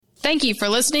Thank you for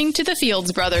listening to the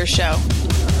Fields Brothers Show.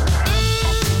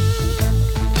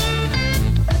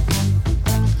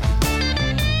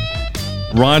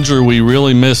 Roger, we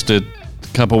really missed it a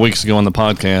couple weeks ago on the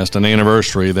podcast, an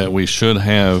anniversary that we should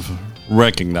have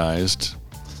recognized.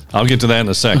 I'll get to that in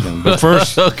a second. But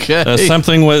first, Okay.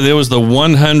 it was the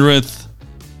 100th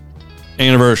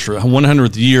anniversary,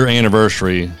 100th year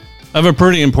anniversary of a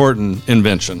pretty important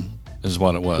invention, is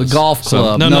what it was. The golf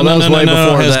club. No, that was way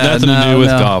before it has that. nothing to do with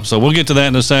golf. So we'll get to that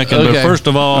in a second. Okay. But first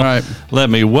of all, right. Let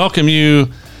me welcome you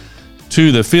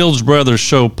to the Fields Brothers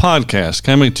Show podcast,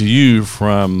 coming to you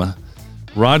from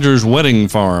Roger's Wedding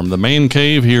Farm, the man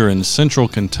cave here in central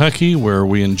Kentucky, where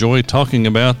we enjoy talking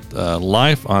about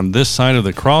life on this side of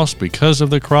the cross because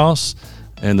of the cross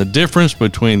and the difference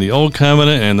between the old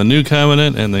covenant and the new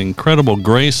covenant and the incredible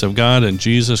grace of God and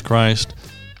Jesus Christ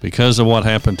because of what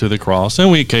happened to the cross. And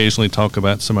we occasionally talk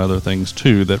about some other things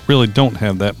too that really don't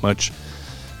have that much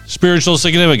spiritual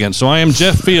significance. So I am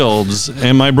Jeff Fields,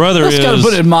 and my brother Let's gotta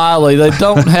put it mildly. They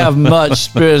don't have much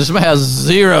spiritual. It has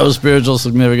zero spiritual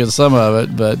significance, some of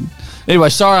it. But anyway,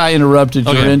 sorry I interrupted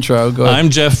your intro. Go ahead. I'm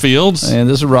Jeff Fields. And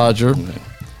this is Roger. Okay.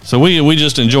 So we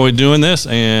just enjoyed doing this.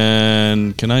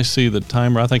 And can I see the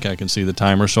timer? I think I can see the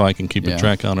timer, so I can keep a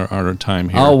track on our time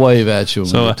here. I'll wave at you.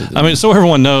 So so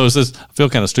everyone knows this. I feel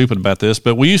kind of stupid about this,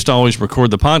 but we used to always record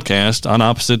the podcast on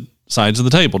opposite sides of the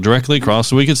table directly across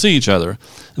so we could see each other.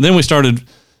 And then we started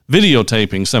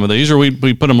videotaping some of these, or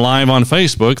we put them live on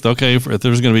Facebook. Okay, if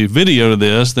there's going to be video to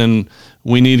this, then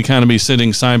we need to kind of be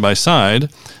sitting side by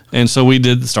side. And so we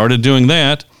started doing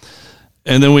that.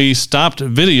 And then we stopped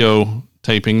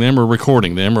videotaping them or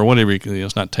recording them or whatever.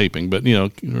 It's not taping, but,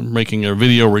 making a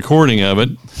video recording of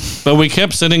it. But we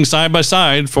kept sitting side by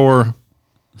side for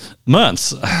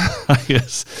months, I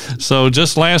guess. So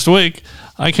just last week,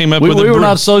 I came up with we were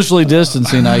not socially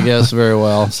distancing, I guess, very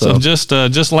well. So just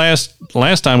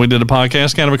last time we did a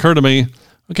podcast, kind of occurred to me,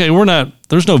 okay,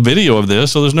 there's no video of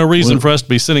this, so there's no reason for us to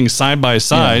be sitting side by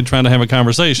side trying to have a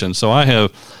conversation. So I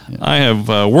have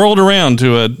whirled around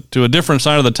to a different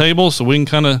side of the table so we can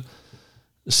kind of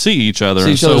see each other.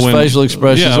 See each other's facial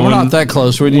expressions. Yeah, so we're not that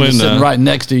close. We're just sitting right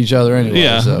next to each other anyway.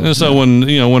 Yeah. So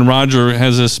when Roger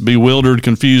has this bewildered,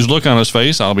 confused look on his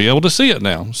face, I'll be able to see it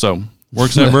now. So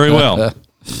works out very well.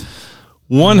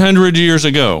 100 years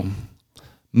ago,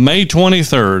 May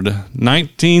 23rd,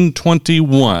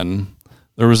 1921,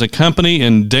 there was a company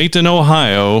in Dayton,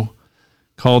 Ohio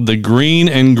called the Green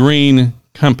and Green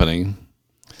Company.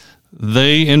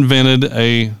 They invented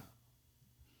a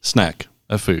snack,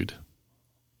 a food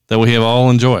that we have all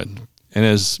enjoyed and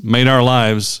has made our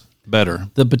lives better.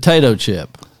 The potato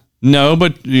chip. No,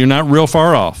 but you're not real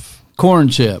far off. Corn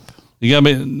chip.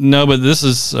 But this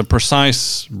is a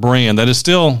precise brand that is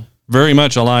still very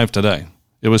much alive today.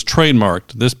 It was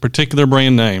trademarked, this particular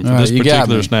brand name for this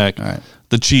particular snack,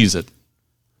 the Cheez-It.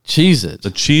 Cheez-It? The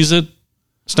Cheez-It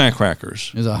snack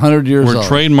crackers. It's 100 years old. Were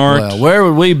trademarked. Well, where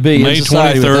would we be May in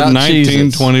society 23rd, without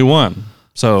 1921.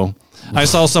 So I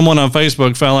saw someone on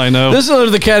Facebook, fella I know. This is under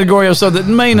the category of something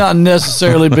that may not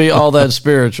necessarily be all that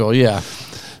spiritual, yeah.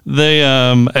 They,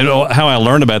 and how I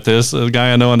learned about this, a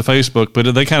guy I know on Facebook,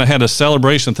 but they kind of had a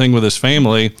celebration thing with his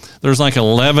family. There's like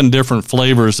 11 different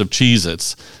flavors of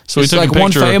Cheez-Its. So it's he took like a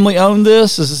picture. One family owned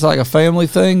this? Is this like a family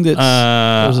thing? That's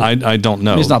I don't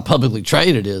know. It's not publicly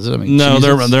traded, is it? No,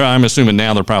 they're. I'm assuming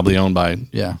now they're probably owned by.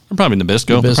 Yeah. They're probably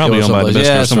Nabisco. They're probably owned by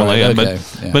Nabisco or someone like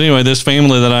that. But anyway, this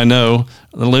family that I know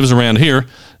that lives around here,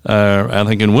 I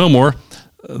think in Wilmore,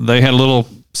 they had a little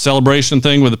celebration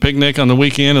thing with a picnic on the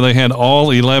weekend, and they had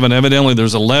all 11. Evidently,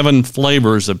 there's 11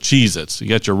 flavors of Cheez-Its. You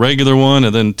got your regular one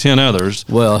and then 10 others.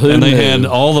 Well, who And they knew? had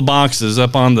all the boxes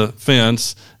up on the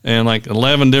fence and like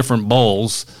 11 different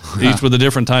bowls, each with a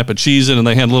different type of Cheez-It, and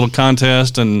they had a little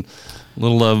contest and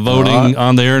little voting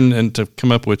on there and to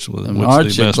come up with which Aren't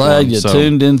the you best glad one. you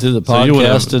tuned into the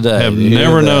podcast today? Have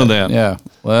never known that. Yeah.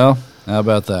 Well, how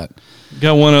about that?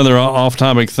 Got one other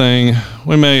off-topic thing.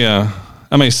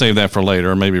 I may save that for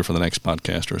later, or maybe for the next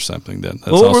podcast or something. That's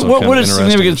also what are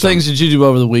significant things that you do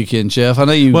over the weekend, Jeff? I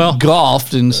know you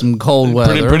golfed in some cold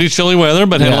weather. Pretty chilly weather,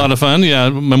 but had a lot of fun. Yeah,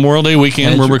 Memorial Day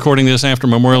weekend. We're recording this after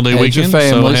Memorial Day weekend.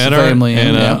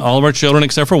 All of our children,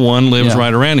 except for one, lives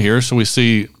right around here, so we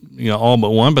see all but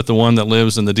one. But the one that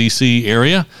lives in the D.C.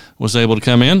 area was able to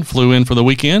come in, flew in for the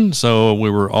weekend. So we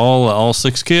were all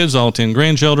 6 kids, all 10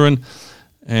 grandchildren,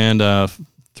 and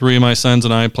 3 of my sons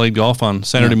and I played golf on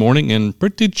Saturday morning in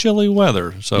pretty chilly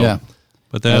weather. So,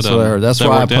 but that's what I heard. That's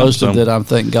why I posted that. I'm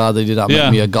thank God they did not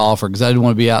make me a golfer because I didn't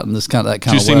want to be out in that kind of weather.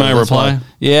 Did you see my reply?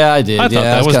 Yeah, I did. I thought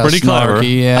that was pretty clever.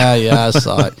 Yeah, I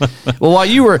saw it. Well, while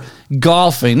you were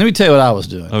golfing, let me tell you what I was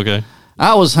doing. Okay.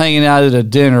 I was hanging out at a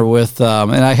dinner with,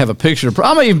 and I have a picture.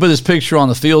 I may even put this picture on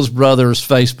the Fields Brothers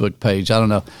Facebook page. I don't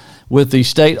know, with the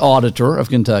state auditor of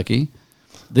Kentucky,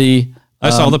 I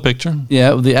saw the picture.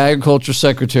 Yeah, the agriculture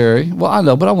secretary. Well, I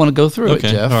know, but I want to go through it,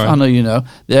 Jeff. Right. I know you know.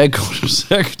 The agriculture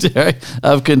secretary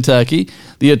of Kentucky,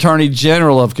 the attorney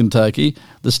general of Kentucky,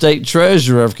 the state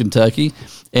treasurer of Kentucky,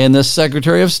 and the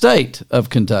secretary of state of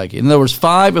Kentucky. In other words,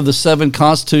 5 of the 7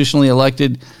 constitutionally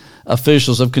elected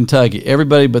officials of Kentucky,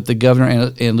 everybody but the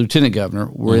governor and lieutenant governor,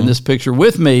 were in this picture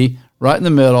with me right in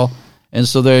the middle. And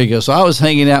so there you go. So I was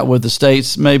hanging out with the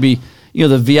state's maybe,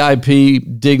 the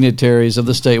VIP dignitaries of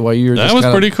the state while you were that was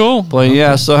pretty cool. Playing.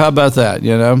 Yeah. So how about that?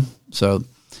 So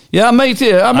yeah, I may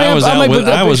too. I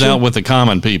was out with the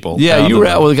common people. Yeah, you were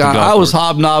out with the guy. I was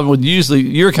hobnobbing with usually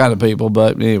your kind of people,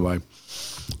 but anyway.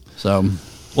 So.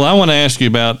 Well, I want to ask you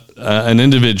about an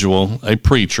individual, a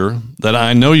preacher, that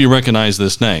I know you recognize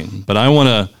this name, but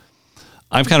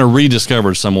I've kind of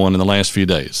rediscovered someone in the last few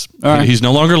days. Right. He's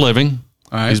no longer living.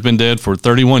 Right. He's been dead for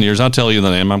 31 years. I'll tell you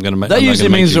the name. That usually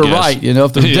means they're right.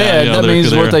 If they're dead, that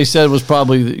means what they said was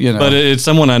probably, But it's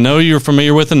someone I know you're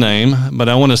familiar with the name, but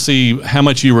I want to see how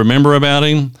much you remember about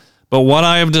him. But what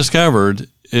I have discovered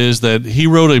is that he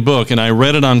wrote a book, and I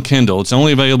read it on Kindle. It's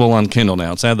only available on Kindle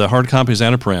now. The hard copy is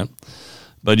out of print.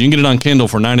 But you can get it on Kindle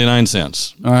for 99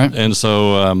 cents. All right. And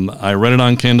so I read it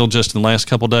on Kindle just in the last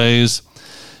couple of days.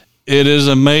 It is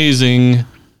amazing,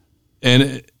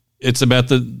 and it's about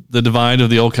the divide of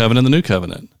the Old Covenant and the New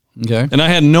Covenant. Okay. And I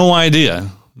had no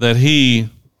idea that he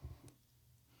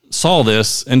saw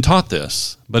this and taught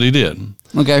this, but he did.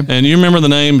 Okay. And you remember the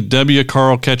name W.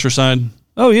 Carl Ketcherside?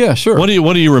 Oh, yeah, sure. What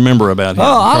do you remember about him?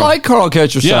 Oh, I like Carl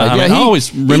Ketcherside. Yeah, I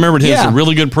always remembered him as a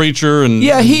really good preacher. And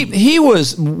yeah, he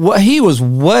was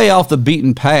way off the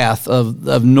beaten path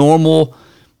of normal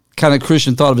kind of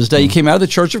Christian thought of his day. He came out of the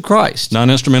Church of Christ.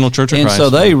 Non-instrumental Church of Christ. And so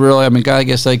they really, I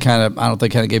guess they kind of, I don't know if they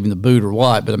kind of gave him the boot or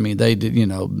what, but they did,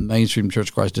 mainstream Church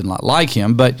of Christ did not like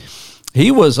him, but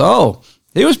he was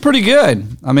pretty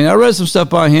good. I read some stuff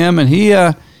by him, and he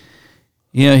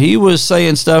was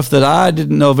saying stuff that I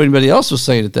didn't know if anybody else was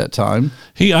saying at that time.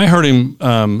 I heard him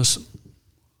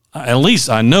at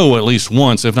least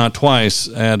once, if not twice,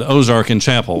 at Ozark in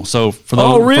Chapel. So for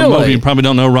those of you who probably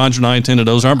don't know, Roger and I attended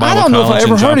Ozark Bible College. I don't know if I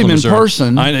ever heard him in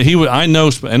person. I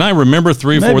know, and I remember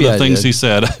 3 or 4 of the things he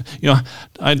said.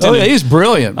 He's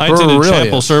brilliant. I attended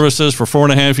chapel services for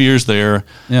 4.5 years there.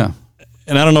 Yeah.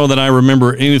 And I don't know that I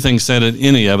remember anything said at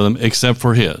any of them except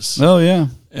for his. Oh, yeah.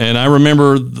 And I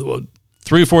remember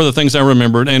 3 or 4 of the things I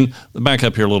remembered, and back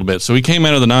up here a little bit. So he came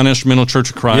out of the non-instrumental Church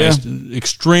of Christ,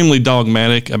 extremely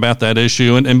dogmatic about that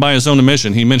issue, and by his own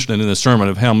admission, he mentioned it in the sermon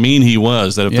of how mean he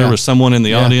was, that if there was someone in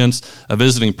the audience, a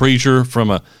visiting preacher from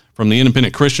the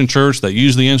independent Christian church that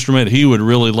used the instrument, he would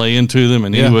really lay into them,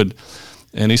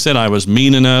 and he said I was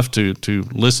mean enough to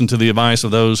listen to the advice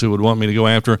of those who would want me to go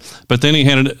after. But then he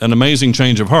had an amazing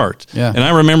change of heart. Yeah. And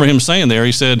I remember him saying there,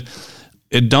 he said,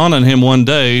 it dawned on him one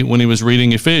day when he was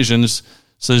reading Ephesians,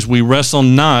 says, we wrestle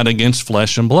not against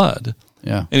flesh and blood.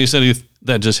 Yeah. And he said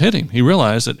that just hit him. He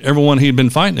realized that everyone he'd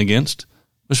been fighting against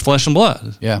was flesh and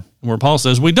blood. Yeah. Where Paul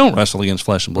says we don't wrestle against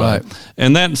flesh and blood. Right.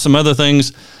 And that and some other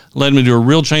things led me to a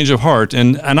real change of heart.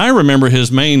 And I remember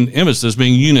his main emphasis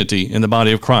being unity in the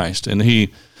body of Christ. And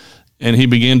he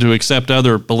began to accept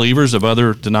other believers of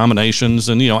other denominations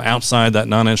and, outside that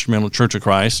non-instrumental Church of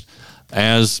Christ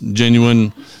as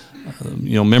genuine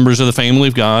members of the family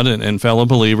of God and fellow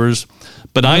believers.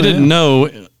 But I didn't know,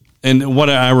 and what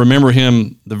I remember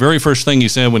him, the very first thing he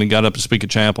said when he got up to speak at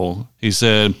chapel, he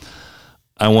said,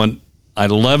 I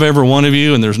love every one of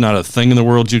you, and there's not a thing in the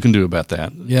world you can do about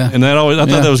that. Yeah. And I thought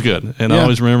that was good. And I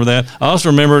always remember that. I also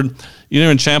remembered,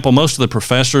 in chapel, most of the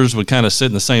professors would kind of sit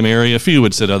in the same area. A few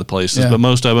would sit other places, but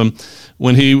most of them,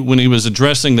 when he was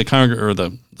addressing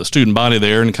the student body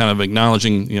there and kind of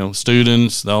acknowledging,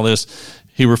 students, all this,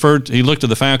 he looked at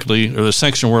the faculty, or the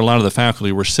section where a lot of the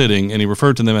faculty were sitting, and he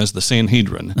referred to them as the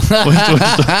Sanhedrin, which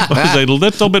was a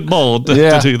little bit bold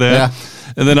to do that. Yeah.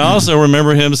 And then I also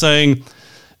remember him saying,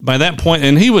 by that point,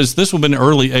 and this would have been the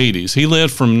early 80s. He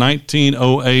lived from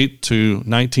 1908 to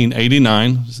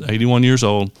 1989, 81 years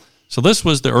old. So this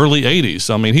was the early 80s.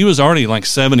 So, he was already like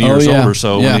 70 years old or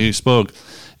so when he spoke.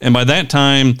 And by that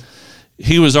time,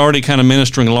 he was already kind of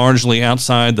ministering largely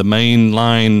outside the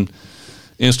mainline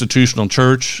institutional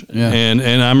church. Yeah. And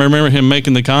I remember him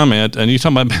making the comment, and you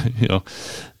talking about,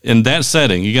 in that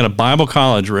setting, you got a Bible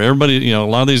college where everybody, a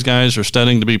lot of these guys are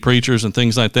studying to be preachers and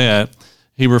things like that.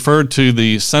 He referred to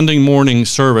the Sunday morning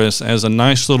service as a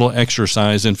nice little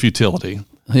exercise in futility.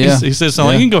 Yeah. He says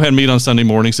something like, you can go ahead and meet on Sunday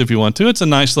mornings if you want to. It's a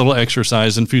nice little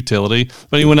exercise in futility.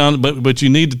 But he went on, but you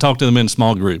need to talk to them in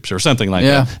small groups or something like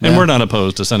that. And we're not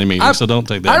opposed to Sunday meetings, so don't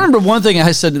take that. I remember one thing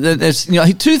I said,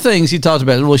 two things he talked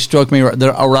about that really struck me, or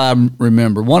I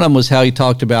remember. One of them was how he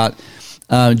talked about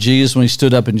Jesus when he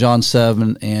stood up in John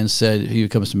 7 and said, he who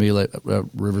comes to me, let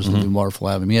rivers of living water flow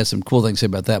out of him. He had some cool things to say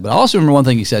about that. But I also remember one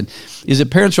thing he said is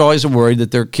that parents are always worried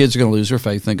that their kids are going to lose their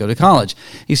faith when they go to college.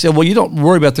 He said, well, you don't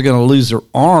worry about they're going to lose their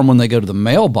arm when they go to the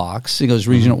mailbox. He goes,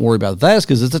 the reason you don't worry about that is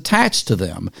because it's attached to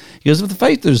them. He goes, if the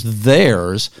faith is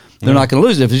theirs, they're not going to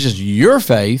lose it. If it's just your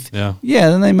faith,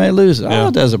 then they may lose it. Yeah.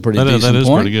 Oh, that's a pretty decent point. That is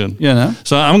pretty good. You know?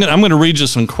 So I'm going to read you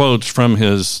some quotes from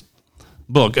his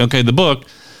book. Okay, the book.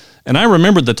 And I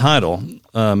remembered the title. Do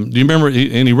you remember?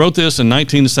 And he wrote this in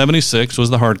 1976, was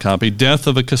the hard copy, Death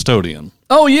of a Custodian.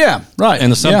 Oh, yeah, right.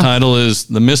 And the subtitle is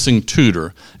The Missing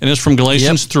Tutor. And it's from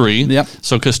Galatians 3. Yep.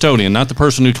 So custodian, not the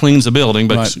person who cleans the building,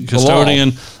 but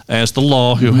custodian as the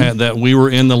law, who had that we were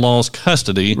in the law's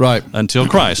custody until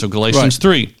Christ. So Galatians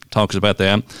 3 talks about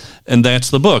that. And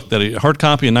that's the book, that hard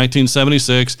copy in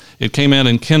 1976. It came out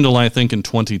in Kindle, I think, in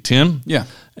 2010. Yeah.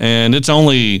 And it's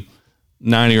only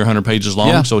 90 or 100 pages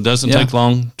long, so it doesn't take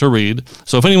long to read.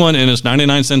 So if anyone, and it's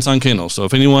 99 cents on Kindle. So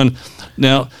if anyone,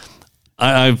 now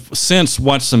I've since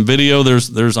watched some video.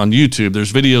 There's on YouTube.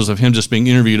 There's videos of him just being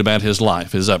interviewed about his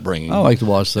life, his upbringing. I like to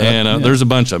watch that. And there's a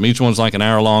bunch of them. Each one's like an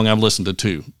hour long. I've listened to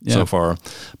 2 so far.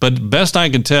 But best I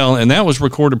could tell, and that was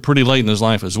recorded pretty late in his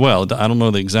life as well. I don't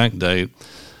know the exact date,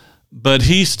 but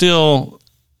he still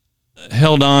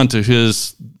held on to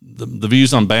the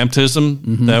views on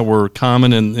baptism that were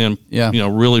common and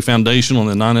really foundational in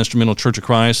the non-instrumental Church of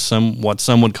Christ, what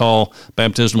some would call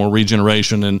baptismal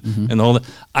regeneration and all that.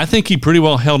 I think he pretty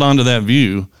well held on to that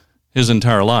view his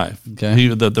entire life. Okay.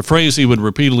 The phrase he would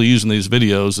repeatedly use in these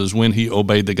videos is when he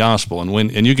obeyed the gospel,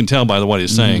 and you can tell by what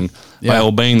he's saying by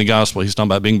obeying the gospel. He's talking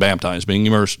about being baptized, being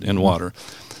immersed in water.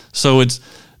 So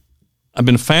I've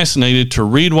been fascinated to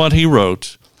read what he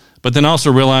wrote, but then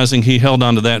also realizing he held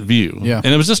on to that view. Yeah.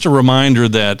 And it was just a reminder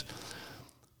that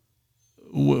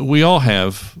we all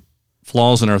have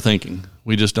flaws in our thinking.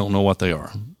 We just don't know what they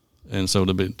are. And so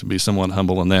to be somewhat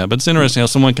humble in that. But it's interesting how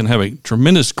someone can have a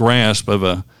tremendous grasp of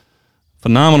a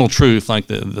phenomenal truth like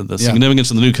the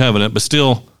significance of the new covenant, but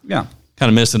still kind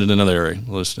of missing it in another area.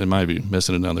 Well, in my view,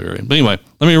 missing it in another area. But anyway,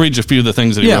 let me read you a few of the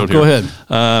things that he wrote here. Yeah,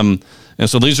 go ahead. And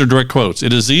so these are direct quotes.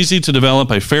 It is easy to develop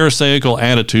a Pharisaical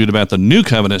attitude about the New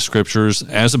Covenant Scriptures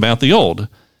as about the Old.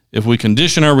 If we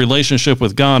condition our relationship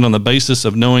with God on the basis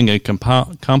of knowing a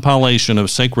compilation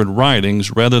of sacred writings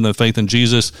rather than faith in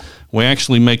Jesus, we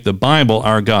actually make the Bible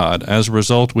our God. As a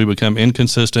result, we become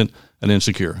inconsistent and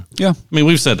insecure. Yeah. I mean,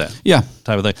 we've said that. Yeah.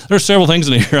 Type of thing. There's several things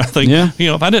in here I think,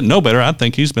 if I didn't know better, I'd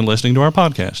think he's been listening to our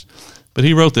podcast. But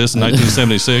he wrote this in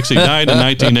 1976. He died in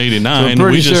 1989. So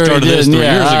we just started this 3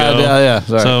 years ago.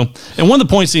 Sorry. So, and one of the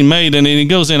points he made, and he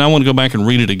goes in, I want to go back and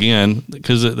read it again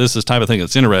because this is the type of thing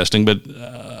that's interesting, but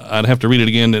I'd have to read it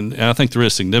again, and I think there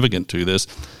is significance to this.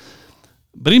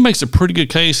 But he makes a pretty good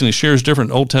case, and he shares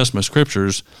different Old Testament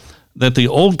scriptures, that the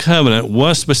Old Covenant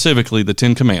was specifically the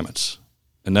Ten Commandments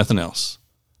and nothing else.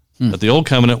 That the Old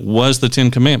Covenant was the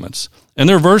Ten Commandments. And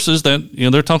there are verses that,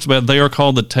 there talks about they are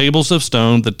called the tables of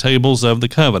stone, the tables of the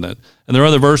covenant. And there are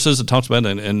other verses that talks about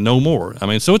and no more. I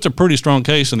mean, so it's a pretty strong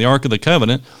case in the Ark of the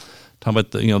Covenant. Talking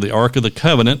about the Ark of the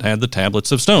Covenant had the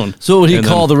tablets of stone. So what would he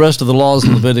call the rest of the laws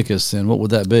in Leviticus then? What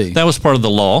would that be? That was part of the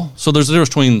law. So there's a difference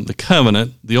between the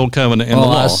covenant, the Old Covenant, and the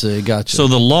law. I see, gotcha. So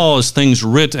the law is things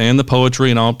written, and the poetry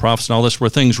and all prophets and all this were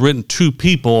things written to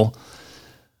people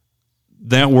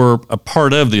that were a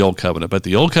part of the Old Covenant. But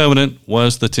the Old Covenant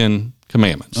was the Ten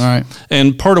Commandments. All right.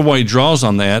 And part of why he draws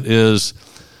on that is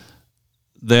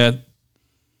that,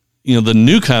 the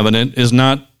New Covenant is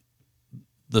not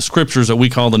the scriptures that we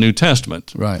call the New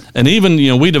Testament. Right. And even,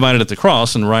 we divide it at the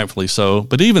cross, and rightfully so,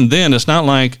 but even then, it's not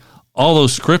like all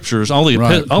those scriptures, all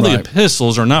the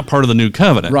epistles are not part of the New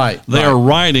Covenant. Right. They are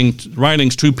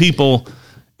writings to people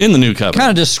in the New Covenant. Kind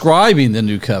of describing the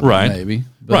New Covenant, maybe.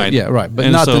 But, yeah, right. But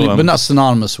not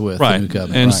synonymous with the New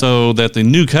Covenant. And so that the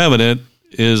New Covenant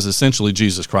is essentially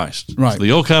Jesus Christ. Right. So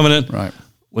the Old Covenant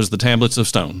was the tablets of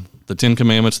stone. The Ten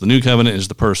Commandments, the New Covenant is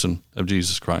the person of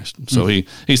Jesus Christ. So he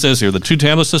says here, the 2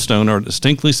 tablets of stone are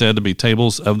distinctly said to be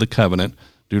tables of the covenant,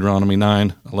 Deuteronomy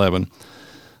 9:11.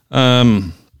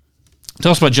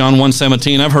 Tell us about John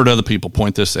 1:17. I've heard other people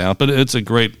point this out, but it's a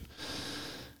great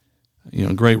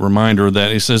great reminder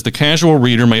that it says the casual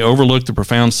reader may overlook the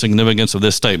profound significance of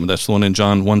this statement. That's the one in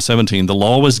John 1:17. The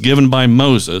law was given by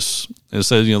Moses. It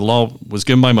says, the law was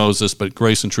given by Moses, but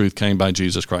grace and truth came by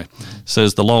Jesus Christ. It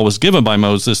says the law was given by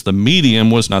Moses. The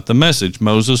medium was not the message.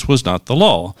 Moses was not the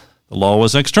law. The law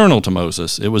was external to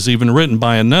Moses. It was even written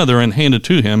by another and handed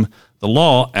to him. The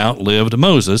law outlived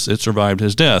Moses. It survived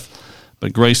his death.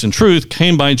 But grace and truth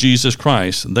came by Jesus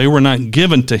Christ. They were not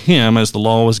given to him as the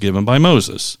law was given by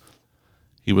Moses.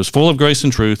 He was full of grace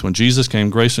and truth. When Jesus came,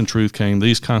 grace and truth came.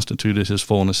 These constituted his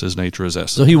fullness, his nature, his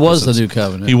essence. So he was the new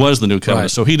covenant. He was the new covenant.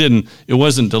 Right. So it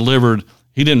wasn't delivered.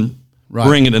 He didn't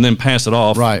bring it and then pass it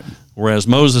off. Right. Whereas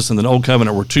Moses and the old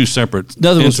covenant were two separate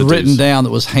Nothing was entities. written down that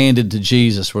was handed to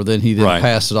Jesus, where then he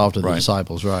passed it off to the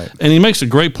disciples. Right. And he makes a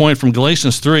great point from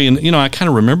Galatians 3. And, I kind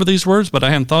of remember these words, but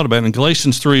I hadn't thought about it. In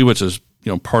Galatians 3, which is,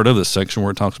 part of this section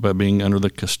where it talks about being under the,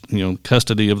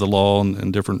 custody of the law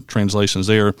and different translations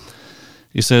there.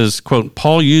 He says, quote,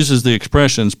 Paul uses the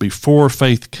expressions before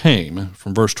faith came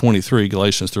from verse 23,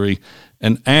 Galatians 3,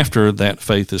 and after that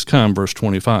faith is come, verse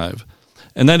 25.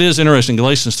 And that is interesting.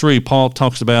 Galatians 3, Paul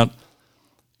talks about,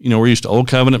 we're used to old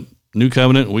covenant, new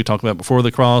covenant. We talk about before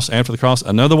the cross, after the cross.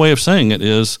 Another way of saying it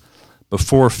is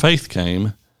before faith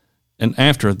came and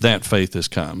after that faith has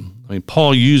come. I mean,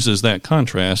 Paul uses that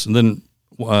contrast. And then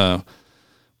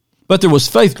but there was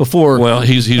faith before. Well,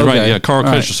 he's okay. right. Yeah, Carl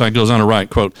Right. Kushner goes on to write,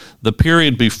 quote, the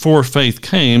period before faith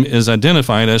came is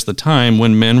identified as the time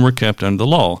when men were kept under the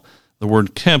law. The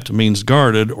word kept means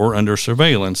guarded or under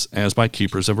surveillance, as by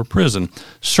keepers of a prison.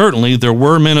 Certainly, there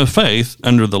were men of faith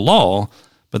under the law,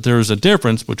 but there is a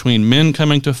difference between men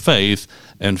coming to faith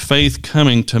and faith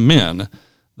coming to men.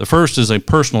 The first is a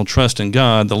personal trust in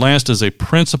God. The last is a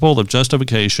principle of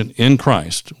justification in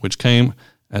Christ, which came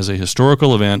as a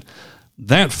historical event.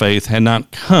 That faith had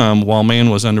not come while man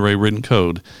was under a written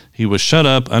code. He was shut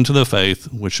up unto the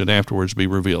faith which should afterwards be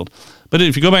revealed. But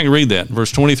if you go back and read that,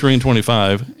 verse 23 and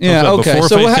 25. Yeah, okay. Before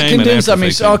So faith how came and condense, after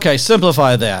faith came. okay,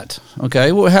 simplify that.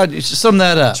 Okay, well, how do you sum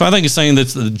that up? So I think it's saying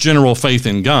that's the general faith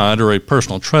in God or a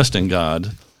personal trust in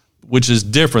God, which is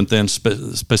different than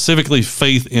specifically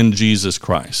faith in Jesus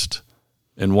Christ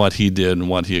and what he did and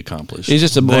what he accomplished. It's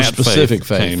just a more That specific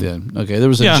faith came. then. Okay, there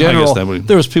was a Yeah, I general, guess that would-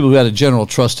 there was people who had a general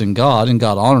trust in God, and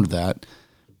God honored that.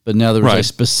 But now there was a Right.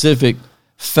 specific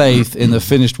faith in the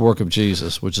finished work of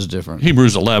Jesus, which is different.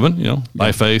 Hebrews 11,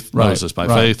 by faith, Right, Moses, by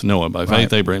right. faith, Noah, by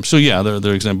faith, Right. Abraham. So yeah,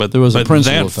 they're exempt, but There was a but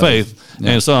principle that of faith.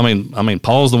 Yeah. And so I mean,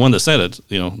 Paul's the one that said it,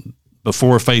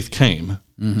 before faith came.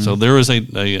 Mm-hmm. So there is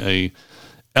a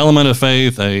element of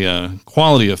faith, a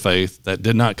quality of faith that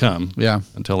did not come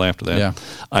until after that. Yeah.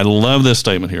 I love this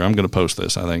statement here. I'm going to post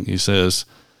this, I think. He says,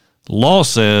 law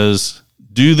says,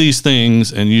 do these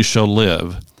things and you shall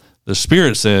live. The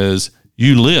Spirit says,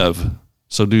 you live,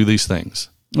 so do these things.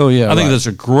 Oh, yeah. I think that's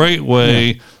a great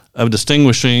way of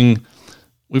distinguishing.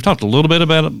 We've talked a little bit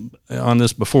about it on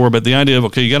this before, but the idea of,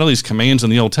 okay, you got all these commands in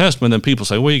the Old Testament, then people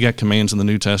say, well, you got commands in the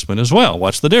New Testament as well.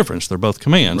 What's the difference? They're both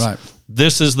commands. Right.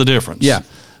 This is the difference. Yeah.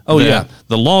 Oh, That yeah.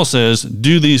 The law says,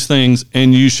 do these things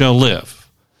and you shall live.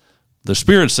 The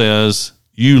Spirit says,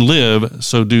 you live,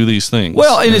 so do these things.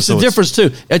 Well, and it's so a difference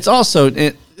too. It's also,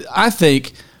 I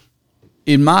think,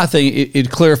 in my thing,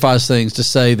 it clarifies things to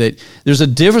say that there's a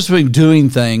difference between doing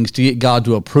things to get God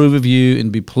to approve of you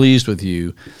and be pleased with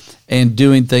you, and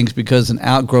doing things because an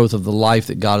outgrowth of the life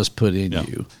that God has put in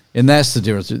you. And that's the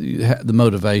difference, the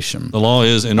motivation. The law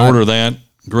is in order that,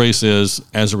 grace is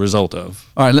as a result of.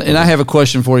 All right, and I have a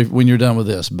question for you when you're done with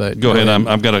this. But Go ahead.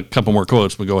 I've got a couple more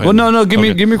quotes, but go ahead. Well, no, give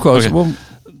me quotes. Okay. Well,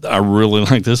 I really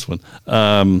like this one.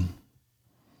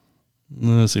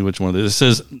 Let's see which one it is. It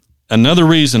says, another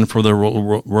reason for the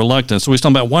reluctance. So he's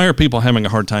talking about why are people having a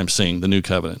hard time seeing the new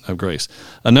covenant of grace.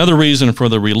 Another reason for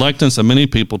the reluctance of many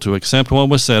people to accept what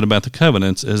was said about the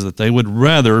covenants is that they would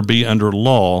rather be under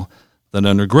law than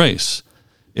under grace.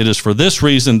 It is for this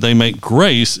reason they make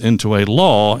grace into a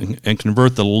law and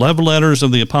convert the love letters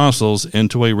of the apostles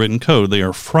into a written code. They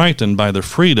are frightened by the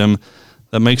freedom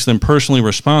that makes them personally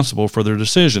responsible for their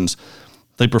decisions.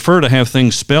 They prefer to have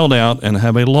things spelled out and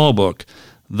have a law book.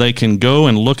 They can go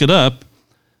and look it up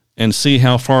and see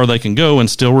how far they can go and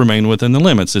still remain within the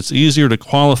limits. It's easier to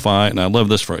qualify, and I love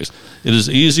this phrase, it is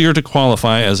easier to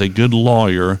qualify as a good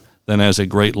lawyer than as a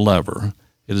great lover.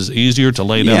 It is easier to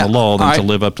lay down the law than to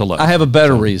live up to love. I have a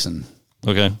better reason.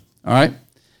 Okay. All right.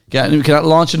 Can I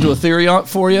launch into a theory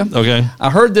for you? Okay. I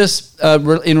heard this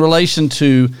in relation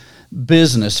to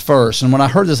business first. And when I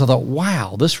heard this, I thought,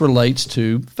 wow, this relates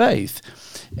to faith.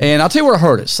 And I'll tell you where I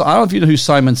heard it. So I don't know if you know who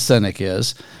Simon Sinek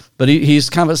is, But he's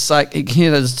kind of he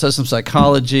does some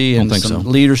psychology and some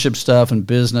leadership stuff and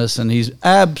business, and he's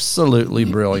absolutely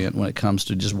brilliant when it comes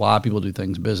to just why people do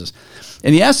things in business.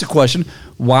 And he asked the question,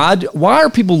 why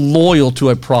are people loyal to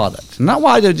a product? Not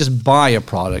why they just buy a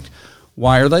product.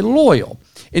 Why are they loyal?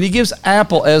 And he gives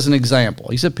Apple as an example.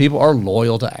 He said people are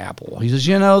loyal to Apple. He says,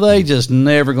 they just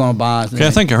never going to buy anything. Okay, I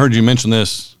think I heard you mention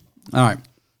this. All right.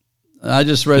 I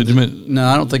just read. No,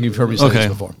 I don't think you've heard me say this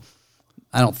before.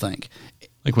 I don't think.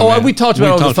 We talked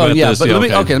about it on the phone. Yeah, but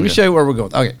let me show you where we're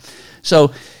going. Okay,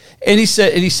 so and he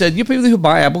said, you people who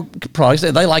buy Apple products,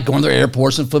 they like going to their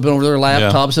airports and flipping over their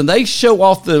laptops, and they show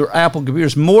off their Apple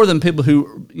computers more than people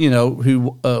who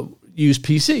use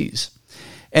PCs.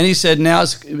 And he said now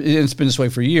it's been this way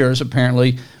for years.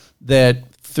 Apparently, that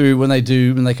when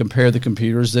they compare the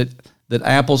computers that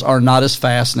Apples are not as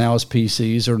fast now as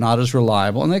PCs, or not as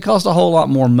reliable, and they cost a whole lot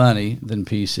more money than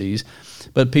PCs.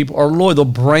 But people are loyal. They're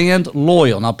brand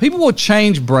loyal. Now, people will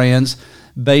change brands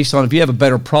based on if you have a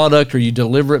better product or you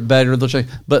deliver it better. They'll change.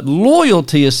 But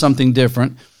loyalty is something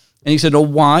different. And he said,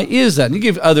 why is that? And he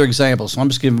gave other examples. So I'm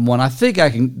just giving one. I think I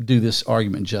can do this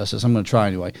argument justice. I'm going to try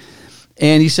anyway.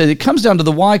 And he said it comes down to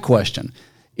the why question.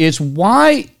 It's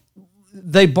why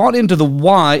they bought into the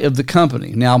why of the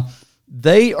company. Now,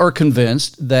 they are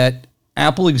convinced that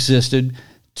Apple existed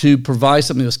to provide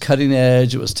something that was cutting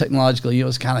edge. It was technologically, it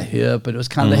was kind of hip, but it was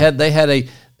kind of they had a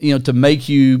to make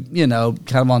you kind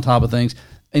of on top of things.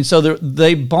 And so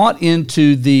they bought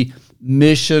into the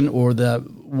mission or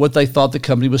what they thought the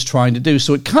company was trying to do.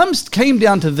 So it came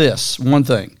down to this one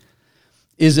thing: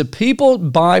 is that people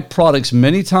buy products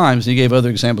many times. And he gave other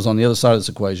examples on the other side of this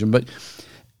equation, but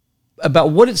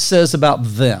about what it says about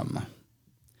them.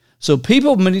 So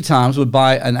people many times would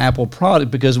buy an Apple product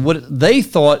because they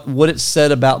thought what it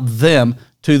said about them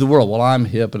to the world. Well, I'm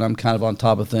hip and I'm kind of on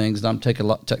top of things and I'm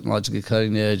technologically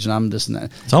cutting edge and I'm this and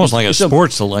that. It's almost like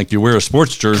like you wear a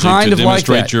sports jersey to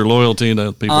demonstrate your loyalty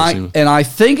to people. And I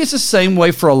think it's the same way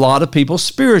for a lot of people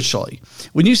spiritually.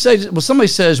 When you say, somebody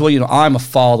says, I'm a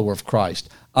follower of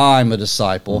Christ. I'm a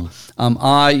disciple.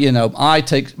 I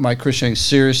take my Christianity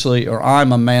seriously, or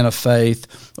I'm a man of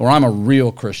faith, or I'm a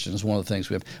real Christian is one of the things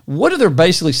we have. What they're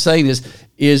basically saying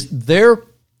is their,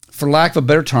 for lack of a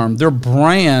better term, their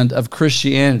brand of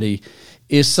Christianity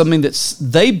is something that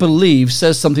they believe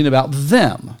says something about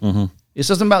them. Mm-hmm. It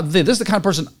says something about them. This is the kind of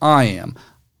person I am.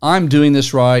 I'm doing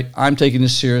this right. I'm taking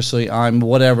this seriously. I'm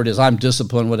whatever it is. I'm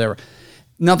disciplined, whatever.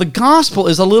 Now, the gospel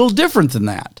is a little different than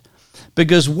that.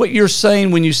 Because what you're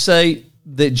saying when you say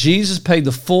that Jesus paid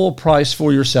the full price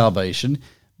for your salvation,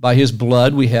 by his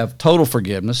blood we have total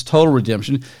forgiveness, total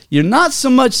redemption, you're not so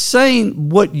much saying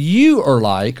what you are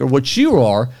like or what you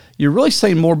are, you're really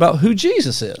saying more about who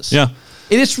Jesus is. Yeah.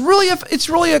 And it's really a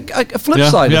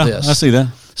flip side of this. I see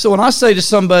that. So when I say to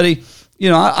somebody,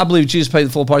 I believe Jesus paid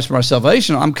the full price for my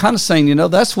salvation, I'm kind of saying,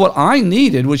 that's what I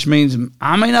needed, which means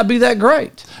I may not be that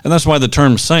great. And that's why the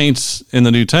term saints in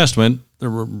the New Testament, the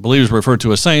believers referred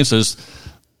to as saints,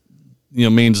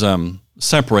 means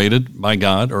separated by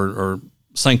God or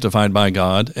sanctified by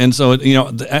God. And so,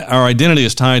 our identity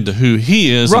is tied to who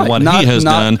he is and what he has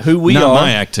done, who we not are,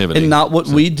 my activity. And not what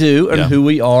we do and who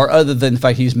we are, other than the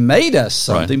fact he's made us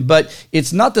something. Right. But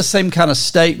it's not the same kind of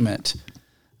statement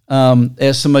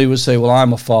as somebody would say, well,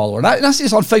 I'm a follower. And I see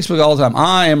this on Facebook all the time.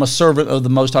 I am a servant of the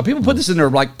Most High. People put this in their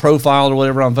profile or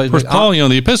whatever on Facebook. Of course, Paul,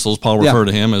 the epistles, Paul referred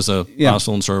to him as a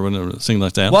apostle and servant or things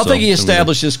like that. Well, I think he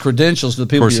established his credentials to the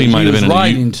people he was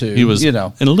writing to. He was in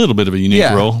a little bit of a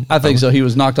unique role. I think so. He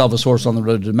was knocked off his horse on the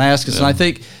road to Damascus. And I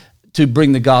think to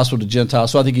bring the gospel to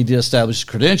Gentiles. So I think he did establish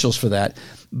credentials for that.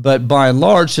 But by and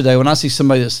large today, when I see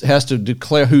somebody that has to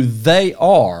declare who they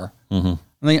are, I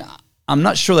mean, I'm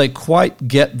not sure they quite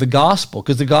get the gospel,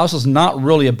 because the gospel is not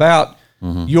really about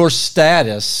your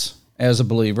status as a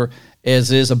believer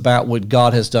as it is about what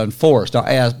God has done for us.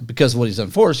 Now, because of what he's done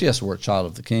for us, yes, we're a child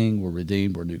of the King, we're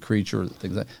redeemed, we're a new creature,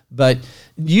 things like that. But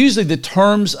usually the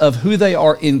terms of who they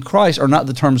are in Christ are not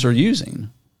the terms they're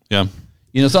using. Yeah.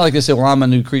 It's not like they say, well, I'm a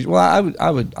new creature. Well,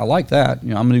 I like that.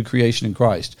 I'm a new creation in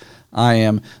Christ. I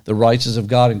am the righteousness of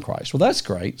God in Christ. Well, that's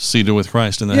great. Seated with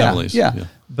Christ in the heavenlies. Yeah.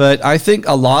 But I think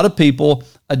a lot of people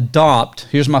adopt,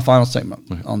 here's my final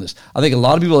statement on this. I think a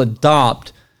lot of people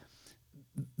adopt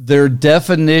their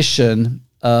definition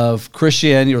of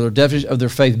Christianity or their definition of their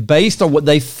faith based on what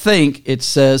they think it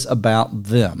says about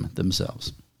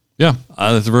themselves. Yeah,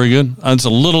 that's very good. It's a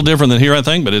little different than here, I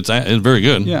think, but it's very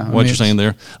good. Yeah, what you're saying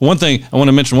there. One thing I want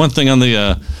to mention, on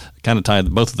the kind of tied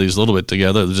both of these a little bit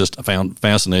together. That just I found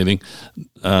fascinating.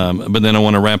 But then I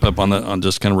want to wrap up on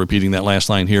just kind of repeating that last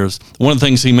line here. Is one of the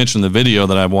things he mentioned in the video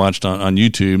that I've watched on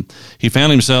YouTube. He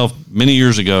found himself many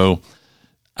years ago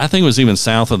I think it was even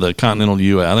south of the continental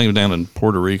U.S. I think it was down in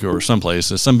Puerto Rico or someplace.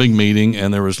 It's some big meeting,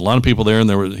 and there was a lot of people there,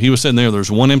 and he was sitting there. There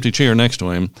was one empty chair next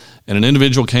to him, and an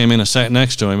individual came in and sat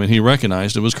next to him, and he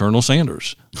recognized it was Colonel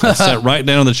Sanders. Sat right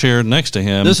down in the chair next to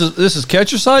him. This is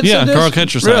Ketcherside? Yeah, Carl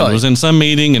Ketcherside really? was in some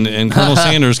meeting, and Colonel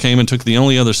Sanders came and took the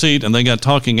only other seat, and they got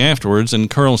talking afterwards, and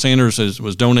Colonel Sanders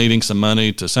was donating some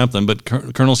money to something, but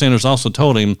Colonel Sanders also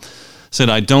told him, said,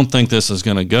 I don't think this is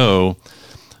going to go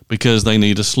because they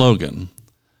need a slogan.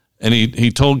 And he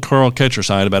told Carl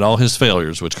Ketcherside about all his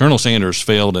failures, which Colonel Sanders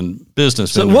failed in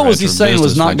business. So what was he saying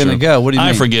was not going to go? What do you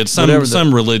mean? I forget.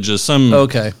 Some religious, some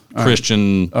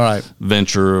Christian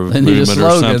venture of movement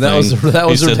or something. That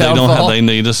was he their said they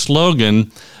need a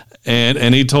slogan.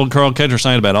 And he told Carl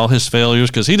Ketcherside about all his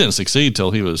failures because he didn't succeed till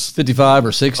he was 55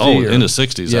 or 60. In his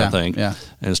 60s, I think. Yeah.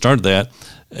 And started that.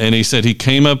 And he said he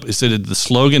came up, he said the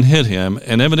slogan hit him.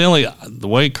 And evidently, the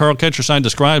way Carl Ketcherside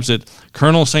describes it,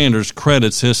 Colonel Sanders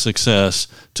credits his success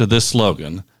to this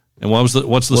slogan. And what's the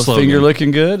slogan? Finger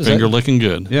looking good? Finger looking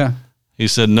good. Yeah. He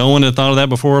said no one had thought of that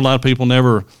before. A lot of people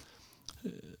never.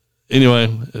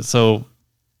 Anyway, so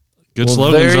good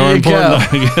slogans are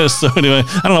important, I guess. So anyway,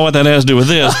 I don't know what that has to do with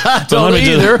this. I don't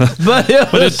either, but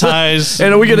it ties.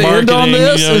 And are we going to end on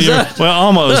this? Well,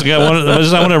 almost.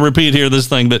 I want to repeat here this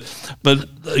thing, but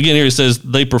again, here he says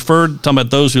they preferred, talking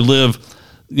about those who live,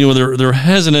 they're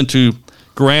hesitant to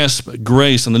grasp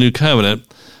grace in the new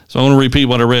covenant. So I want to repeat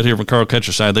what I read here from Carl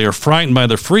Ketcherside. They are frightened by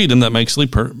the freedom that makes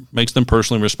them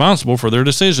personally responsible for their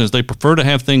decisions. They prefer to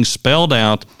have things spelled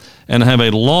out and have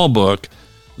a law book.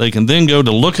 They can then go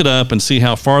to look it up and see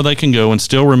how far they can go and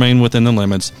still remain within the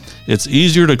limits. It's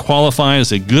easier to qualify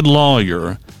as a good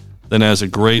lawyer than as a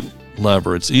great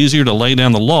lover. It's easier to lay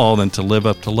down the law than to live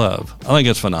up to love. I think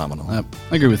it's phenomenal. I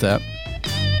agree with that.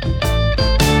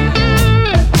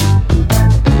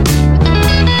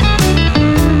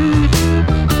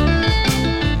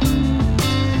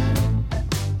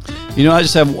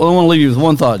 I want to leave you with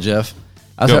one thought, Jeff.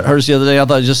 I heard this the other day. I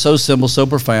thought it was just so simple, so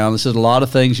profound. This is a lot of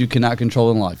things you cannot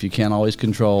control in life. You can't always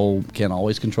control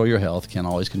your health, can't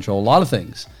always control a lot of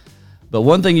things. But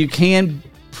one thing you can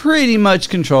pretty much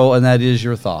control, and that is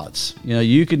your thoughts.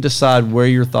 You can decide where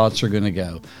your thoughts are going to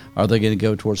go. Are they going to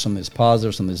go towards something that's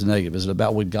positive, something that's negative? Is it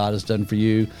about what God has done for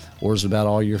you, or is it about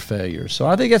all your failures? So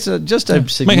I think it's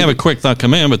you may have a quick thought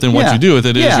come in, but then what you do with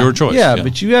it is your choice. Yeah,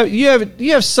 but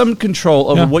you have some control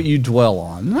over what you dwell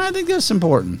on, and I think that's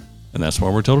important. And that's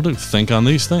what we're told to do. Think on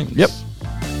these things. Yep.